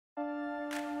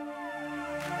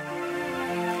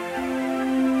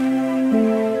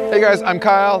Hey guys, I'm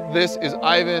Kyle. This is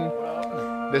Ivan.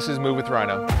 This is Move with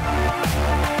Rhino.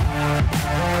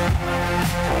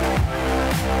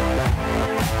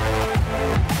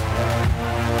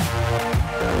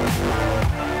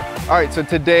 All right, so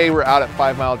today we're out at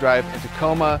 5 Mile Drive in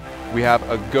Tacoma. We have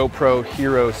a GoPro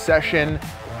Hero Session,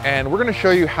 and we're gonna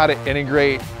show you how to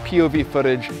integrate POV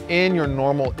footage in your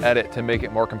normal edit to make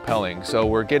it more compelling. So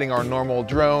we're getting our normal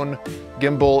drone,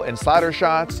 gimbal, and slider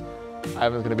shots.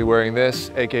 Ivan's gonna be wearing this,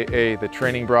 AKA the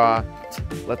training bra.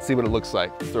 Let's see what it looks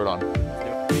like. Let's throw it on.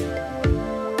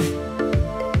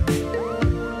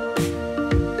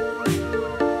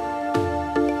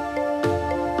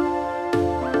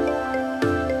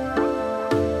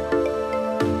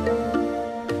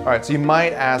 All right, so you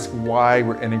might ask why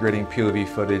we're integrating POV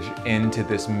footage into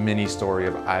this mini story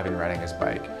of Ivan riding his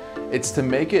bike. It's to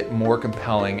make it more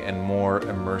compelling and more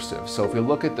immersive. So if we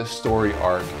look at the story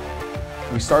arc,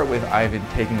 we start with Ivan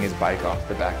taking his bike off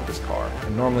the back of his car.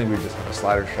 And normally we just have a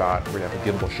slider shot, we have a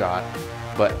gimbal shot,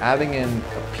 but adding in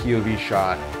a POV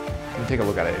shot, you can take a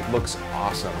look at it. It looks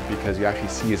awesome because you actually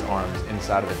see his arms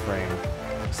inside of the frame.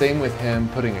 Same with him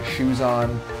putting his shoes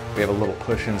on. We have a little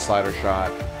push-in slider shot,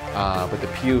 but the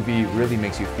POV really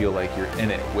makes you feel like you're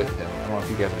in it with him. I don't know if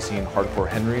you guys have seen Hardcore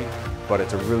Henry, but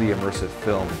it's a really immersive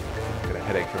film. I get a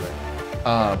headache from it.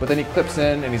 But then he clips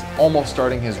in and he's almost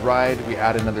starting his ride. We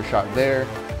add another shot there.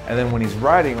 And then when he's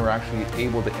riding, we're actually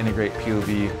able to integrate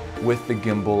POV with the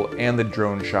gimbal and the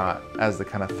drone shot as the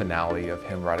kind of finale of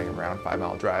him riding around 5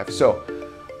 Mile Drive. So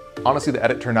honestly, the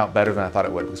edit turned out better than I thought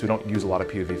it would because we don't use a lot of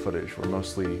POV footage. We're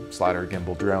mostly slider,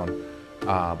 gimbal, drone,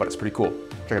 but it's pretty cool.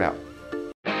 Check it out.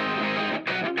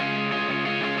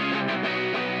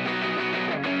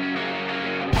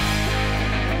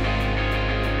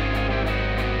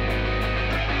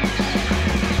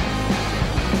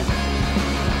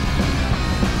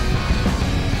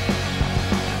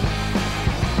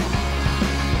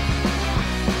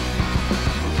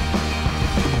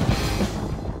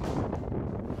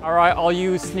 All right, all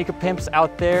you sneaker pimps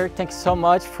out there, thank you so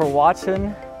much for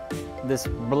watching this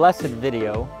blessed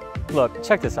video. Look,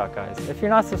 check this out, guys. If you're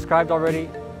not subscribed already,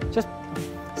 just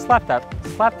slap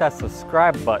that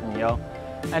subscribe button, yo.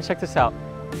 And check this out.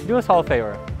 Do us all a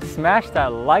favor. Smash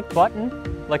that like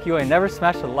button like you ain't never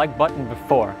smashed the like button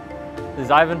before. This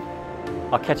is Ivan.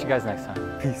 I'll catch you guys next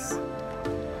time. Peace.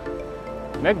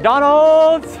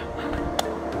 McDonald's!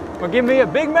 Well, give me a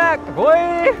Big Mac,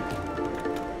 boy!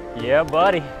 Yeah,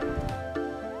 buddy.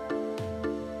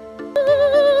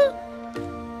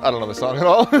 I don't know the song at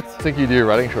all. I think you do your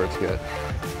riding shorts good.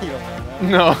 You don't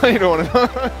know that. No, you don't want to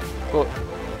know.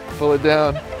 Pull it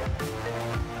down.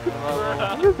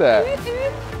 Look at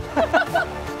that.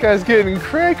 This guy's getting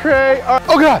cray-cray.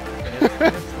 Oh God!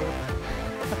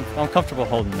 I'm comfortable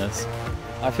holding this.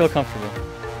 I feel comfortable.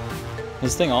 Is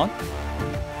this thing on?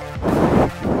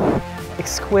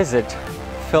 Exquisite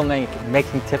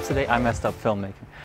filmmaking tips today. I messed up filmmaking.